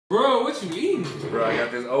Bro, what you eating? Bro, I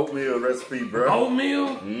got this oatmeal recipe, bro.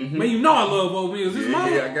 Oatmeal? Mm-hmm. Man, you know I love oatmeal. Is this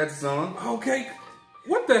mine? Yeah, I got some. Okay.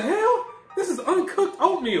 What the hell? This is uncooked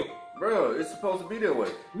oatmeal. Bro, it's supposed to be that way.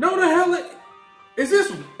 No, the hell is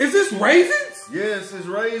this raisins? Yes, it's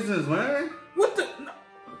raisins, man. What the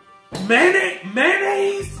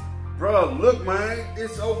mayonnaise? Bro, look, man,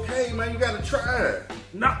 it's okay, man. You gotta try it.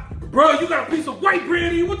 Nah, bro, you got a piece of white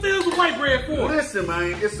bread in you. What the hell's the white bread for? Listen,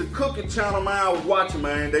 man, it's a cooking channel, man. I was watching,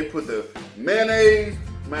 man. They put the mayonnaise,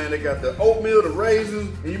 man. They got the oatmeal, the raisins,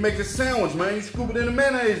 and you make a sandwich, man. You scoop it in the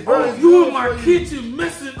mayonnaise, bro. Oh, you in my kitchen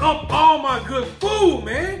messing up all my good food,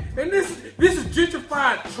 man. And this is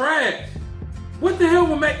gentrified trash. What the hell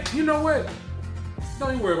will make? You know what?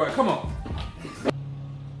 Don't even worry about it. Come on.